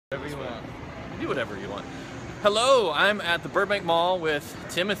Whatever you want. Do whatever you want. Hello, I'm at the Burbank Mall with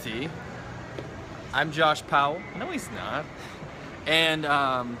Timothy. I'm Josh Powell. No, he's not. And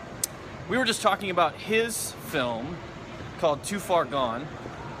we were just talking about his film called Too Far Gone.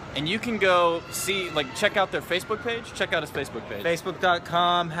 And you can go see, like, check out their Facebook page. Check out his Facebook page.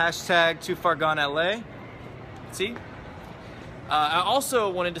 Facebook.com, #TooFarGoneLA. See? I also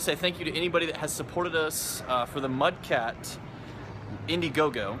wanted to say thank you to anybody that has supported us for the Mudcat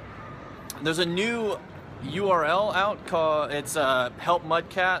Indiegogo. There's a new URL out called, it's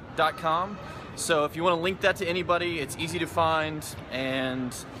helpmudcat.com. So if you want to link that to anybody, it's easy to find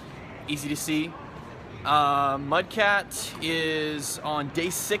and easy to see. Mudcat is on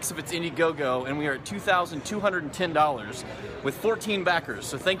day 6 of its Indiegogo, and we are at $2,210 with 14 backers.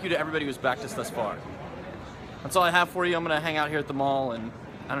 So thank you to everybody who's backed us thus far. That's all I have for you. I'm gonna hang out here at the mall and,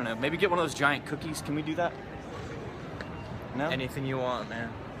 I don't know, maybe get one of those giant cookies. Can we do that? No? Anything you want,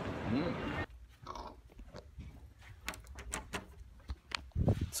 man.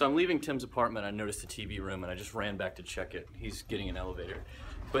 So I'm leaving Tim's apartment. I noticed a TV room and I just ran back to check it. He's getting an elevator.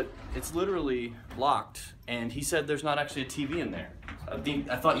 But it's literally locked, and he said there's not actually a TV in there. I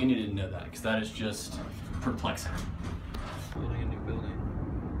thought you needed to know that, because that is just perplexing. Building a new building.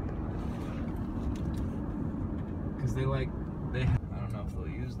 Because I don't know if they'll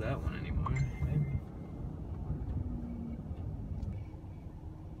use that one anymore. Maybe.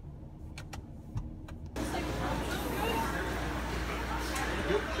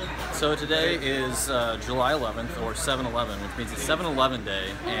 So today is July 11th, or 7-Eleven, which means it's 7-Eleven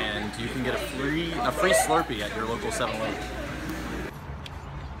day, and you can get a free Slurpee at your local 7-Eleven.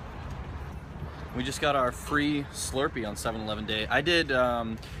 We just got our free Slurpee on 7-Eleven day. I did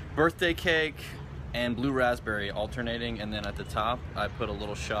birthday cake and blue raspberry alternating, and then at the top I put a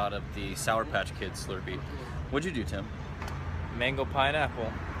little shot of the Sour Patch Kids Slurpee. What'd you do, Tim? Mango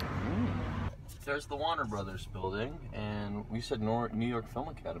pineapple. There's the Warner Brothers building, and we said New York Film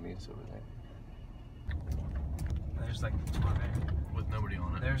Academy is over there. There's like a tour there. With nobody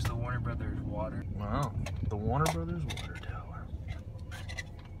on it. There's the Warner Brothers water. Wow, the Warner Brothers water tower.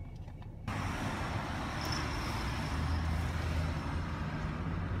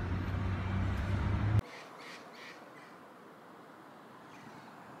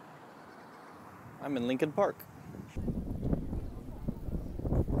 I'm in Lincoln Park.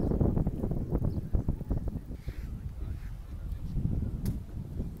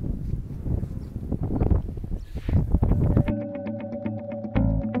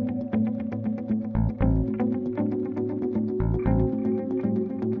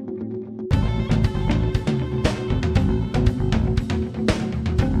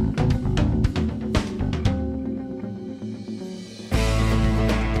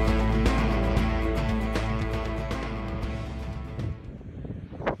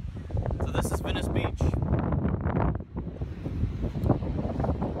 This is Venice Beach.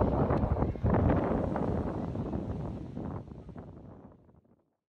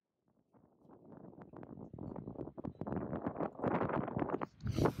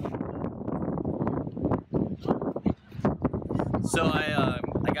 So I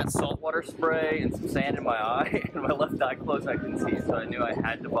got saltwater spray and some sand in my eye, and my left eye closed, I couldn't see, so I knew I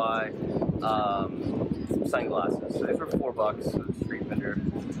had to buy some sunglasses. So these were $4 at the street vendor.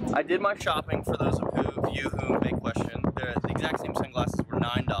 I did my shopping for those of you who may question. The exact same sunglasses were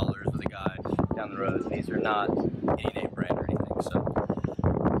 $9 with a guy down the road. These are not any name brand or anything, so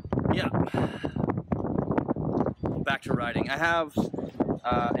yeah. Back to riding. I have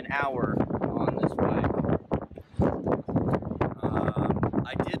an hour on this bike.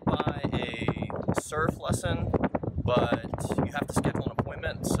 I did buy a surf lesson, but you have to schedule an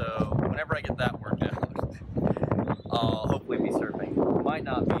appointment, so whenever I get that worked out, I'll hopefully be surfing.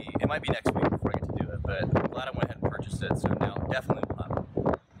 It might be next week before I get to do it, but I'm glad I went ahead and purchased it, so now definitely will have it.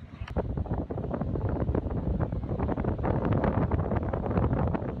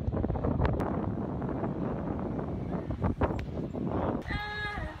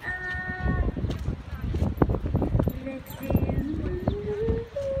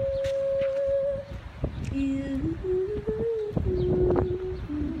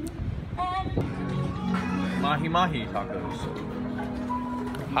 Mahi tacos.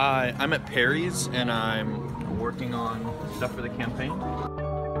 Hi, I'm at Perry's and I'm working on stuff for the campaign.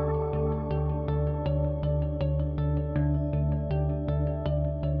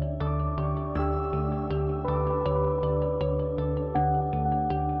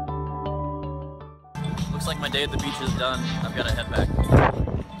 Looks like my day at the beach is done. I've got to head back.